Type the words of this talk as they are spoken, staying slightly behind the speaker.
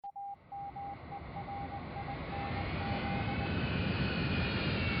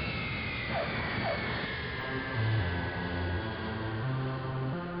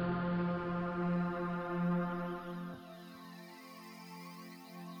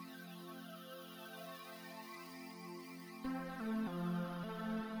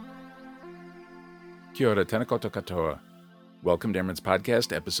Kia ora, tēnā koutou katoa. Welcome to Emirates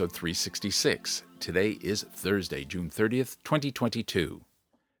Podcast, episode 366. Today is Thursday, June 30th, 2022.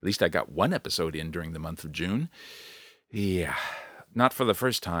 At least I got one episode in during the month of June. Yeah, not for the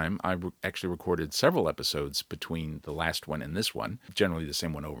first time. I actually recorded several episodes between the last one and this one, generally the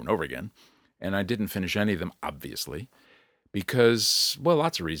same one over and over again. And I didn't finish any of them, obviously, because, well,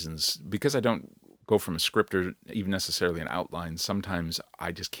 lots of reasons. Because I don't go from a script or even necessarily an outline. Sometimes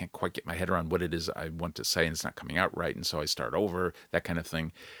I just can't quite get my head around what it is I want to say and it's not coming out right, and so I start over, that kind of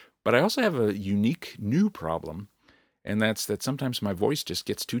thing. But I also have a unique new problem, and that's that sometimes my voice just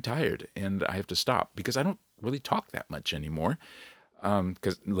gets too tired and I have to stop because I don't really talk that much anymore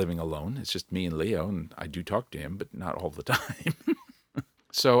because living alone, it's just me and Leo, and I do talk to him, but not all the time.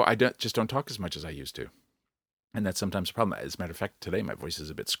 So I just don't talk as much as I used to. And that's sometimes a problem. As a matter of fact, today my voice is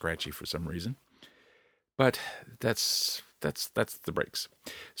a bit scratchy for some reason. But that's the breaks.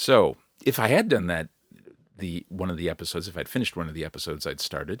 So if I had done that, one of the episodes, if I'd finished one of the episodes I'd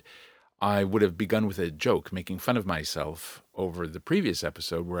started, I would have begun with a joke making fun of myself over the previous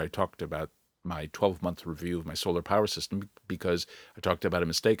episode where I talked about my 12-month review of my solar power system, because I talked about a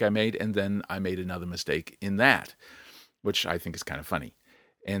mistake I made, and then I made another mistake in that, which I think is kind of funny.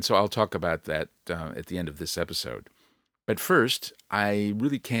 And so I'll talk about that at the end of this episode. But first, I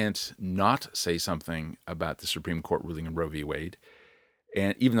really can't not say something about the Supreme Court ruling in Roe v. Wade.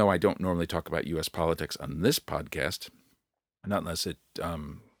 And even though I don't normally talk about U.S. politics on this podcast, not unless it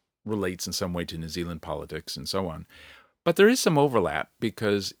relates in some way to New Zealand politics and so on, but there is some overlap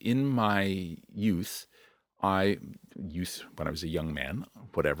because in my youth, when I was a young man,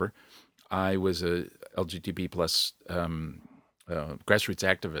 whatever, I was a LGBT plus grassroots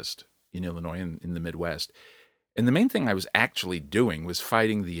activist in Illinois and in the Midwest. And the main thing I was actually doing was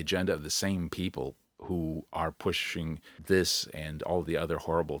fighting the agenda of the same people who are pushing this and all the other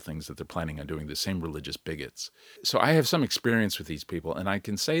horrible things that they're planning on doing, the same religious bigots. So I have some experience with these people, and I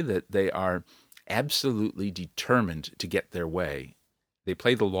can say that they are absolutely determined to get their way. They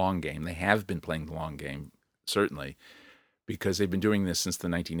play the long game. They have been playing the long game, certainly, because they've been doing this since the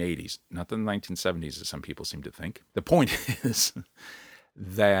 1980s, not the 1970s, as some people seem to think. The point is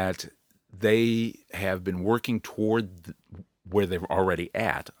that they have been working toward where they're already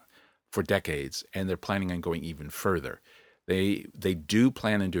at for decades, and they're planning on going even further. They do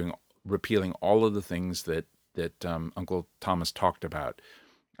plan on repealing all of the things that Uncle Thomas talked about,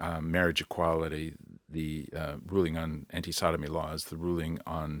 marriage equality, the ruling on anti-sodomy laws, the ruling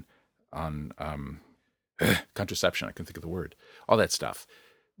on contraception, I couldn't think of the word, all that stuff.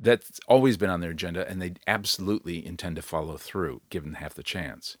 That's always been on their agenda, and they absolutely intend to follow through, given half the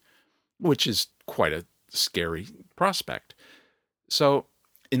chance, which is quite a scary prospect. So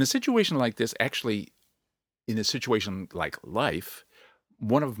in a situation like this, actually, in a situation like life,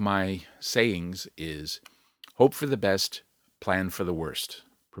 one of my sayings is, hope for the best, plan for the worst,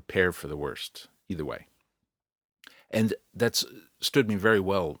 prepare for the worst, either way. And that's stood me very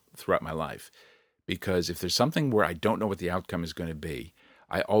well throughout my life, because if there's something where I don't know what the outcome is going to be,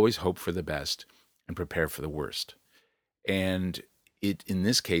 I always hope for the best and prepare for the worst. And in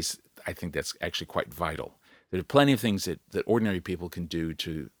this case, I think that's actually quite vital. There are plenty of things that ordinary people can do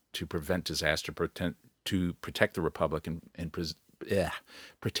to prevent disaster, to protect the Republic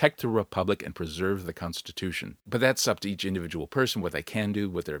protect the Republic and preserve the Constitution. But that's up to each individual person, what they can do,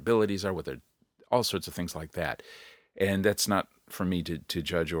 what their abilities are, all sorts of things like that. And that's not for me to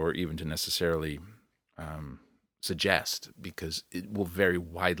judge or even to necessarily suggest, because it will vary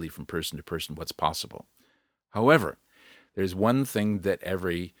widely from person to person what's possible. However, there's one thing that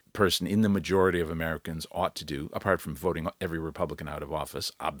every person in the majority of Americans ought to do, apart from voting every Republican out of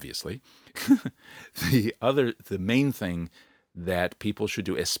office, obviously. The main thing that people should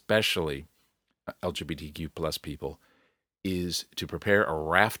do, especially LGBTQ plus people, is to prepare a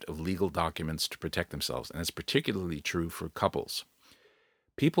raft of legal documents to protect themselves. And that's particularly true for couples.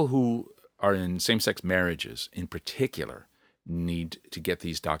 People who are in same-sex marriages, in particular, need to get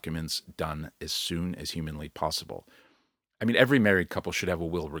these documents done as soon as humanly possible. I mean, every married couple should have a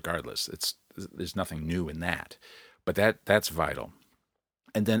will regardless. There's nothing new in that. But that's vital.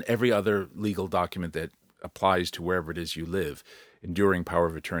 And then every other legal document that applies to wherever it is you live, enduring power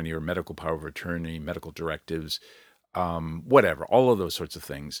of attorney or medical power of attorney, medical directives, whatever, all of those sorts of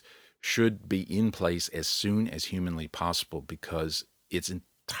things should be in place as soon as humanly possible, because it's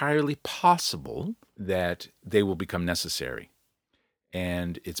entirely possible that they will become necessary.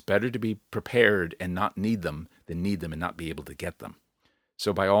 And it's better to be prepared and not need them than need them and not be able to get them.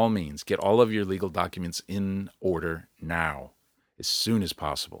 So by all means, get all of your legal documents in order now, as soon as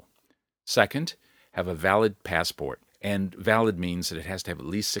possible. Second, have a valid passport. And valid means that it has to have at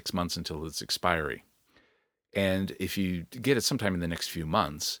least 6 months until its expiry. And if you get it sometime in the next few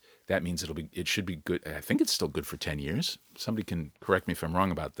months, that means it should be good. I think it's still good for 10 years. Somebody can correct me if I'm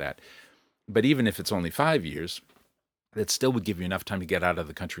wrong about that. But even if it's only 5 years, that still would give you enough time to get out of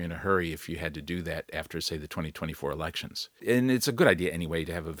the country in a hurry if you had to do that after, say, the 2024 elections. And it's a good idea anyway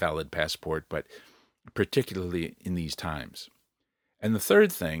to have a valid passport, but particularly in these times. And the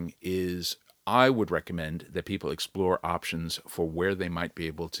third thing is I would recommend that people explore options for where they might be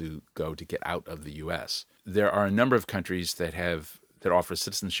able to go to get out of the U.S. There are a number of countries that offer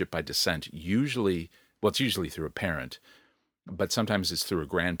citizenship by descent. It's usually through a parent, but sometimes it's through a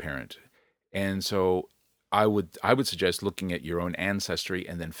grandparent. And so I would suggest looking at your own ancestry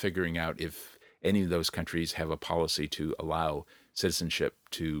and then figuring out if any of those countries have a policy to allow citizenship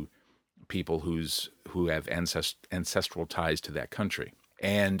to people who have ancestral ties to that country.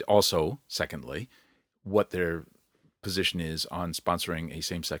 And also, secondly, what their position is on sponsoring a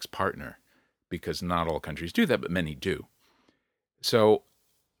same-sex partner, because not all countries do that, but many do. So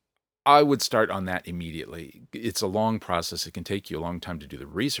I would start on that immediately. It's a long process. It can take you a long time to do the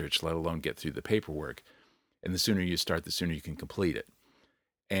research, let alone get through the paperwork. And the sooner you start, the sooner you can complete it.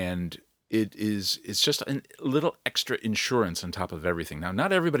 And it's just a little extra insurance on top of everything. Now,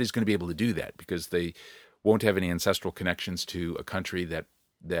 not everybody's going to be able to do that because they won't have any ancestral connections to a country that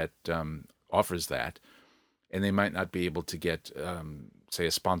offers that. And they might not be able to get, say,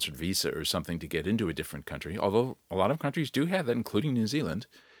 a sponsored visa or something to get into a different country, although a lot of countries do have that, including New Zealand.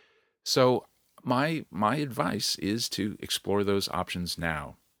 So my advice is to explore those options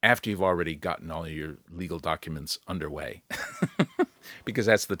now, after you've already gotten all of your legal documents underway, because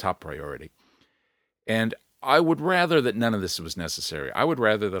that's the top priority. And I would rather that none of this was necessary. I would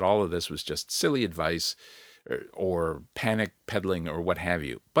rather that all of this was just silly advice or panic peddling or what have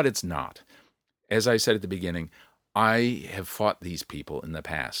you, but it's not. As I said at the beginning, I have fought these people in the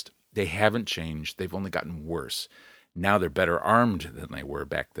past. They haven't changed. They've only gotten worse. Now they're better armed than they were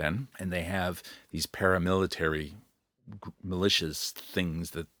back then, and they have these paramilitary malicious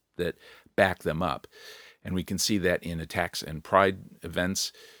things that back them up. And we can see that in attacks and pride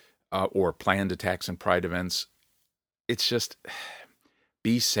events or planned attacks and pride events. It's just,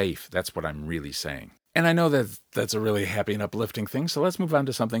 be safe. That's what I'm really saying. And I know that that's a really happy and uplifting thing, so let's move on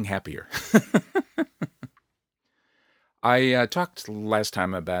to something happier. I talked last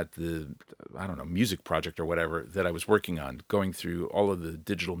time about the, music project or whatever that I was working on, going through all of the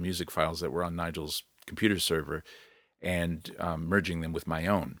digital music files that were on Nigel's computer server and merging them with my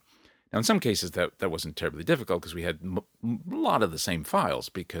own. Now, in some cases, that wasn't terribly difficult because we had a lot of the same files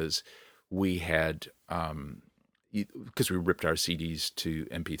because we had, because we ripped our CDs to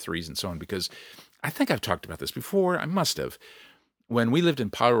MP3s and so on, because I think I've talked about this before. I must have. When we lived in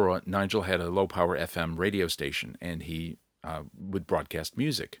Paua, Nigel had a low-power FM radio station, and he would broadcast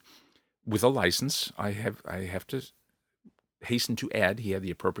music with a license. I have to hasten to add, he had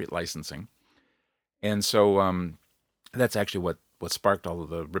the appropriate licensing. And so that's actually what sparked all of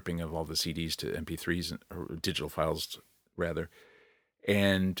the ripping of all the CDs to MP3s, or digital files, rather.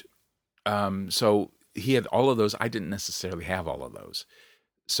 And so he had all of those. I didn't necessarily have all of those.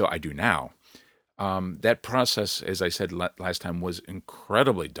 So I do now. That process, as I said last time, was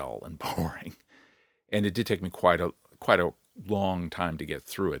incredibly dull and boring. And it did take me quite a long time to get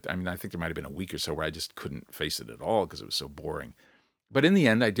through it. I mean, I think there might have been a week or so where I just couldn't face it at all because it was so boring. But in the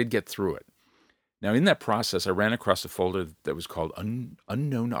end, I did get through it. Now, in that process, I ran across a folder that was called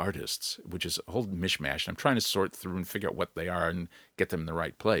Unknown Artists, which is a whole mishmash. I'm trying to sort through and figure out what they are and get them in the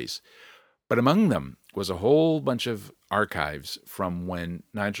right place. But among them was a whole bunch of archives from when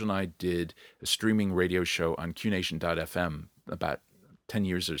Nigel and I did a streaming radio show on QNation.fm about 10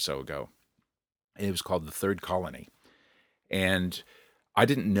 years or so ago. It was called The Third Colony. And I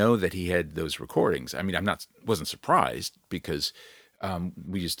didn't know that he had those recordings. I mean, wasn't surprised because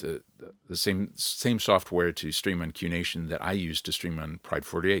we used the same software to stream on QNation that I used to stream on Pride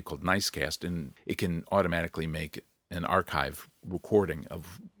 48 called Nicecast, and it can automatically make an archive recording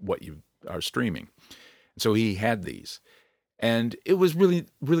of what you are streaming. So he had these. And it was really,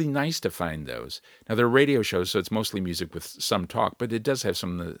 really nice to find those. Now, they're radio shows, so it's mostly music with some talk, but it does have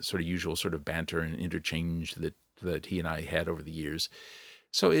some of the sort of usual sort of banter and interchange that he and I had over the years.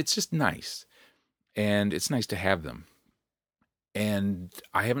 So it's just nice. And it's nice to have them. And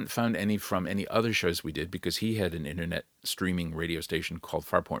I haven't found any from any other shows we did because he had an internet streaming radio station called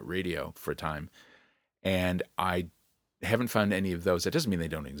Farpoint Radio for a time. And I haven't found any of those. That doesn't mean they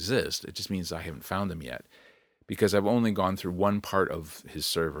don't exist. It just means I haven't found them yet because I've only gone through one part of his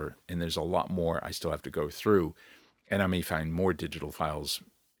server and there's a lot more I still have to go through. And I may find more digital files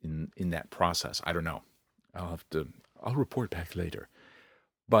in that process. I don't know. I'll report back later.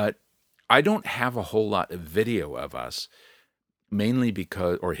 But I don't have a whole lot of video of us, mainly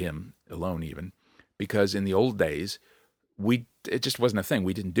because, or him alone even, because in the old days, it just wasn't a thing.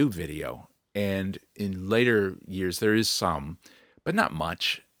 We didn't do video. And in later years, there is some, but not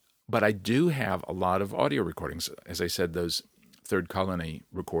much. But I do have a lot of audio recordings. As I said, those Third Colony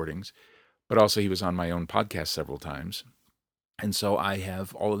recordings, but also he was on my own podcast several times. And so I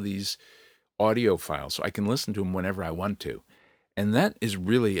have all of these audio files, so I can listen to them whenever I want to. And that is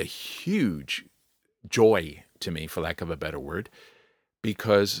really a huge joy to me, for lack of a better word,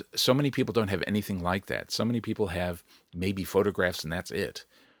 because so many people don't have anything like that. So many people have maybe photographs and that's it.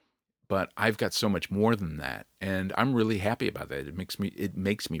 But I've got so much more than that, and I'm really happy about that. It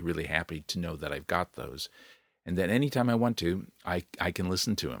makes me really happy to know that I've got those, and that anytime I want to, I can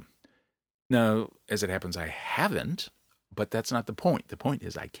listen to them. Now, as it happens, I haven't, but that's not the point. The point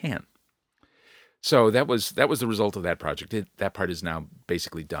is I can. So that was the result of that project. That part is now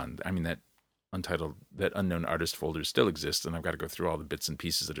basically done. I mean, that unknown artist folder still exists, and I've got to go through all the bits and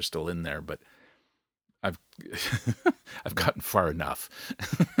pieces that are still in there, but I've gotten far enough.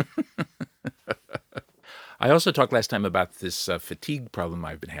 I also talked last time about this fatigue problem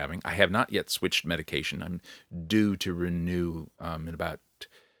I've been having. I have not yet switched medication. I'm due to renew in about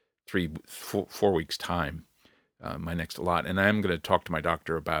 4 weeks' time, my next lot. And I'm going to talk to my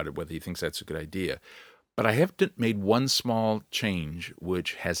doctor about it, whether he thinks that's a good idea. But I have made one small change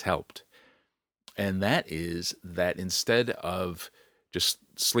which has helped. And that is that instead of just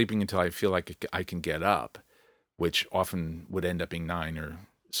sleeping until I feel like I can get up, which often would end up being 9 or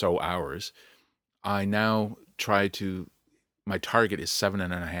so hours, I now my target is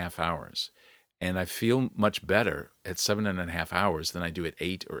 7.5 hours. And I feel much better at 7.5 hours than I do at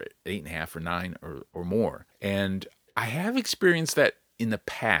 8 or 8.5 or 9 or more. And I have experienced that in the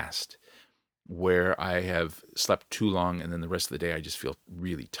past where I have slept too long and then the rest of the day I just feel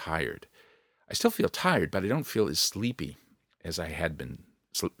really tired. I still feel tired, but I don't feel as sleepy as I had been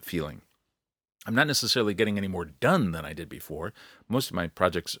feeling. I'm not necessarily getting any more done than I did before. Most of my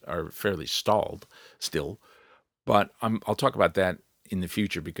projects are fairly stalled still, but I'll talk about that in the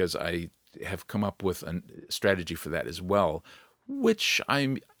future because I have come up with a strategy for that as well, which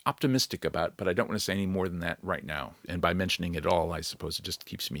I'm optimistic about, but I don't want to say any more than that right now. And by mentioning it all, I suppose it just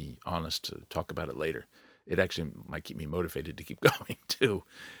keeps me honest to talk about it later. It actually might keep me motivated to keep going too,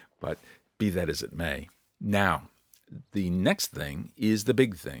 but be that as it may. Now, the next thing is the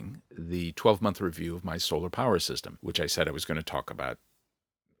big thing, the 12-month review of my solar power system, which I said I was going to talk about,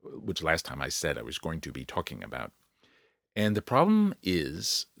 which last time I said I was going to be talking about. And the problem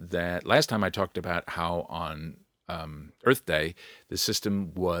is that last time I talked about how on Earth Day, the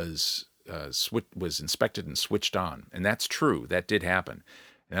system was inspected and switched on. And that's true. That did happen.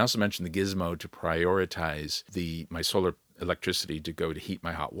 And I also mentioned the gizmo to prioritize my solar electricity to go to heat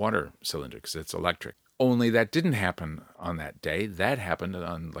my hot water cylinder because it's electric. Only that didn't happen on that day. That happened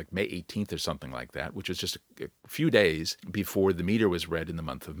on like May 18th or something like that, which was just a few days before the meter was read in the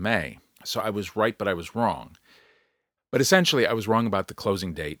month of May. So I was right, but I was wrong. But essentially, I was wrong about the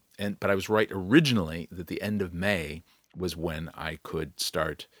closing date, but I was right originally that the end of May was when I could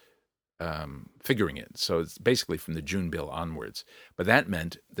start figuring it. So it's basically from the June bill onwards. But that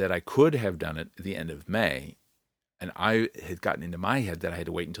meant that I could have done it at the end of May, and I had gotten into my head that I had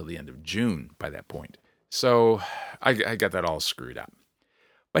to wait until the end of June by that point. So I got that all screwed up.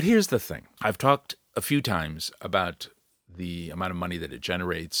 But here's the thing. I've talked a few times about the amount of money that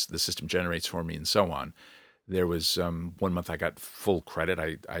the system generates for me and so on. There was 1 month I got full credit.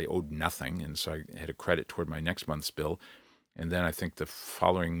 I owed nothing, and so I had a credit toward my next month's bill. And then I think the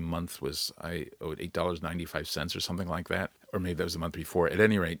following month I owed $8.95 or something like that, or maybe that was the month before. At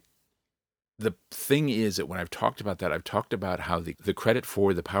any rate, the thing is that when I've talked about that, I've talked about how the credit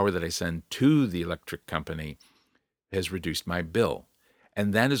for the power that I send to the electric company has reduced my bill.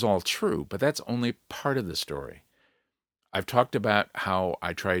 And that is all true, but that's only part of the story. I've talked about how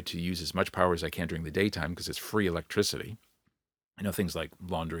I try to use as much power as I can during the daytime because it's free electricity. Things like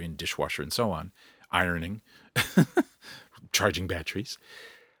laundry and dishwasher and so on, ironing, charging batteries.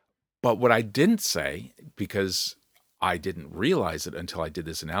 But what I didn't say, because I didn't realize it until I did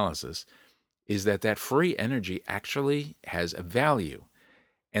this analysis, is that free energy actually has a value.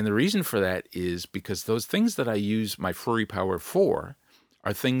 And the reason for that is because those things that I use my free power for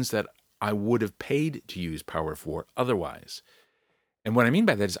are things that I would have paid to use power for otherwise. And what I mean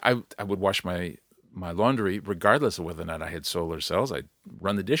by that is I would wash my laundry regardless of whether or not I had solar cells. I'd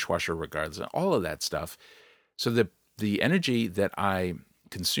run the dishwasher regardless of all of that stuff. So the energy that I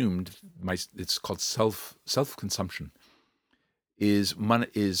consumed, it's called self-consumption, is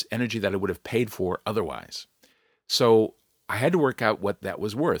energy that I would have paid for otherwise. So I had to work out what that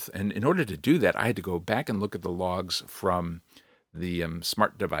was worth. And in order to do that, I had to go back and look at the logs from the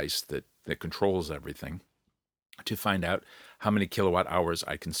smart device that controls everything to find out how many kilowatt hours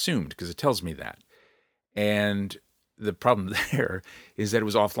I consumed, because it tells me that. And the problem there is that it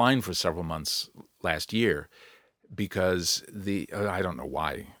was offline for several months last year because I don't know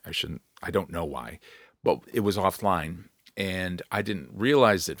why. I don't know why, but it was offline. And I didn't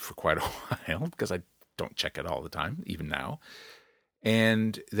realize it for quite a while because I don't check it all the time, even now.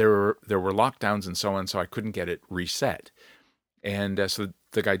 And there were lockdowns and so on, so I couldn't get it reset. And so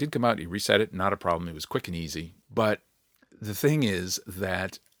the guy did come out, he reset it, not a problem. It was quick and easy. But the thing is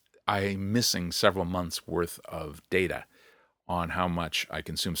that I'm missing several months worth of data on how much I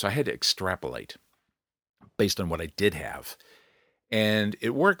consume. So I had to extrapolate based on what I did have. And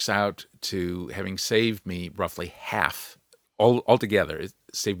it works out to having saved me roughly half. Altogether, it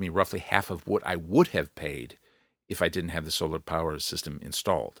saved me roughly half of what I would have paid if I didn't have the solar power system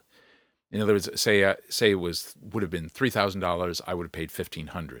installed. In other words, say it would have been $3,000, I would have paid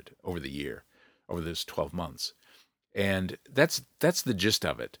 $1,500 over the year, over those 12 months, and that's the gist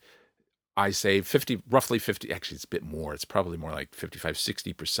of it. I save roughly 50. Actually, it's a bit more. It's probably more like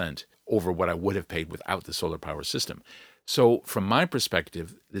 55-60% over what I would have paid without the solar power system. So, from my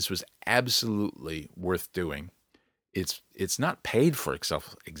perspective, this was absolutely worth doing. It's not paid for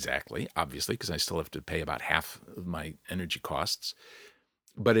itself exactly, obviously, because I still have to pay about half of my energy costs.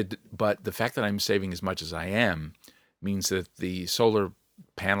 But the fact that I'm saving as much as I am means that the solar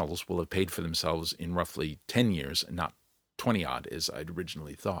panels will have paid for themselves in roughly 10 years, and not 20 odd as I'd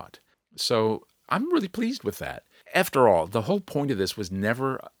originally thought. So I'm really pleased with that. After all, the whole point of this was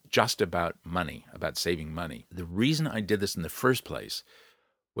never just about money, about saving money. The reason I did this in the first place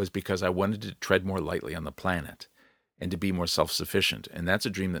was because I wanted to tread more lightly on the planet and to be more self-sufficient. And that's a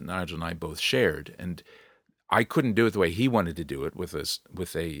dream that Nigel and I both shared. And I couldn't do it the way he wanted to do it with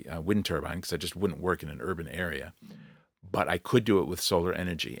a wind turbine, because I just wouldn't work in an urban area. But I could do it with solar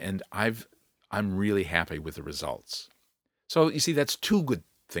energy. And I'm really happy with the results. So you see, that's two good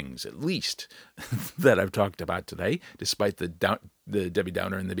things, at least, that I've talked about today, despite the Debbie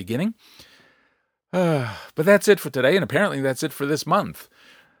Downer in the beginning. But that's it for today, and apparently that's it for this month.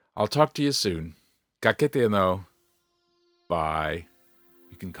 I'll talk to you soon. Kakete no. Bye.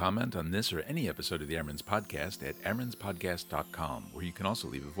 You can comment on this or any episode of the Amron's Podcast at amronspodcast.com, where you can also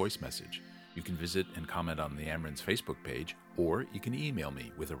leave a voice message. You can visit and comment on the Amron's Facebook page, or you can email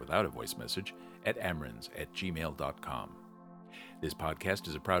me with or without a voice message at amrons@gmail.com. This podcast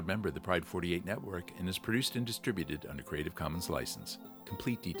is a proud member of the Pride 48 Network and is produced and distributed under Creative Commons license.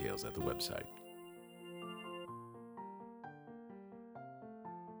 Complete details at the website.